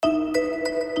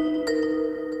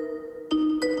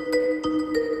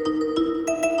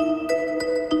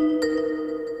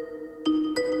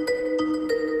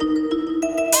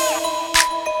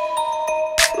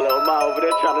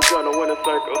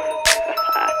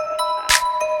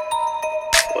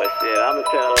I'ma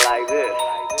tell her like this.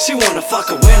 She wanna fuck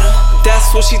a winner.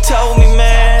 That's what she told me,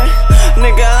 man.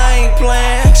 Nigga, I ain't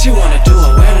playing. She wanna do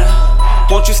a winner.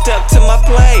 Won't you step to my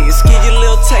place? Give you a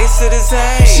little taste of this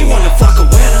A. She wanna fuck a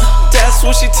winner. That's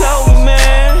what she told me,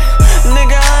 man.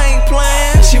 Nigga, I ain't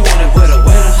playing. She wanna with a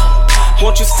winner.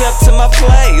 Won't you step to my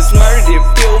place? Murdered it,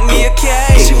 build me a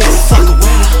cave. She wanna fuck a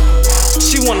winner.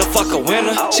 She wanna fuck a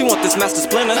winner. She want this master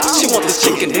splinter. She want this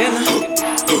chicken dinner.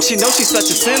 She knows she's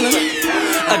such a sinner,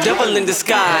 a devil in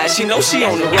disguise. She knows she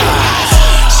on the rise.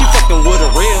 She fucking with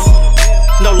a real.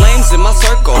 No lames in my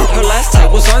circle. Her last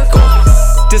type was Urkel.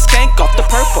 This skank off the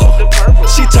purple.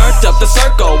 She turned up the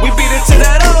circle. We beat it to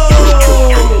that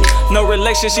oh. No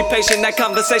relation. She patient. That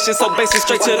conversation so basic,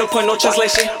 straight to the point. No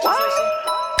translation.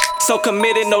 So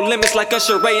committed, no limits like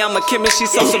Usher Ray. I'm a chemist. She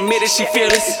so submitted. She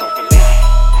fearless.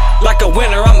 Like a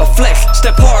winner, I'm a flex.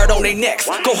 Step hard on they necks.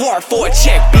 Go hard for a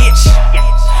check, bitch.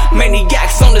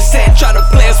 Maniacs on the set, try to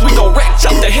play us, we gon' wreck,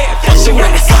 chop the head. She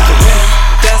wanna fuck a winner.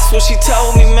 That's what she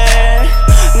told me, man.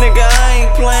 Nigga, I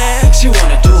ain't playing. She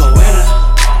wanna do a winner.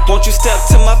 Won't you step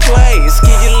to my place?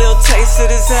 Give you a little taste of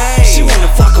this A. She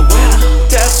wanna fuck a winner.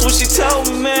 That's what she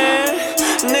told me, man.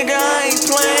 Nigga, I ain't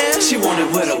playing. She wanted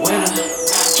with a winner.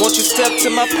 Won't you step to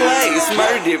my place?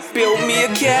 Murdered it, build me a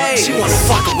cave. She wanna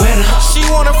fuck a winner. She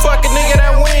wanna fuck a nigga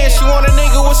that wins. She want a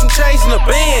nigga with some chains in the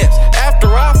Benz. After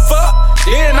I fuck,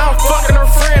 then I'm fucking her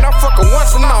friend. I fuck her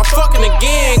once and I'm fucking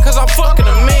again, cause I'm fucking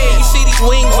a man. You see these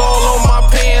wings all on my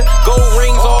pants, gold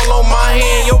rings all on my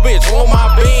hand. Yo bitch want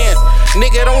my band.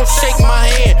 Nigga don't shake my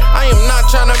hand. I am not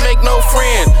tryna make no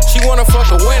friends. She wanna fuck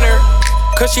a winner,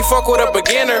 cause she fuck with a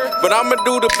beginner. But I'ma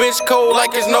do the bitch cold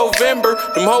like it's November.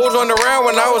 Them hoes on the round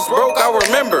when I was broke, I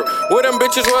remember where them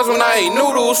bitches was when I ate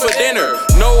noodles for dinner.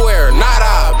 Nowhere,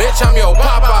 nada, bitch I'm your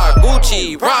papa.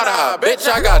 Gucci, Prada, bitch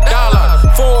I got dollars.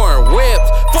 Foreign whips,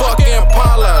 fucking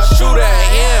Impala. Shoot at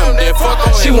him, then fuck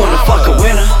on his She wanna mama. fuck a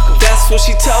winner. That's what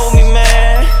she told me,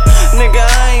 man. Nigga,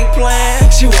 I ain't playing.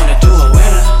 She wanna do a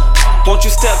winner. Won't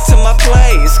you step to my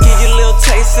place? Give you a little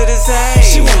taste of this A.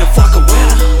 She wanna fuck a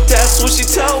winner. That's what she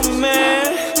told me, man.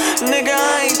 Nigga,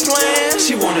 I ain't playing.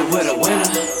 She wanted with a winner.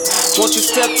 Won't you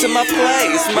step to my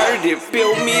place? Murdered it,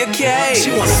 build me a cave. She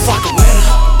wanna fuck a winner.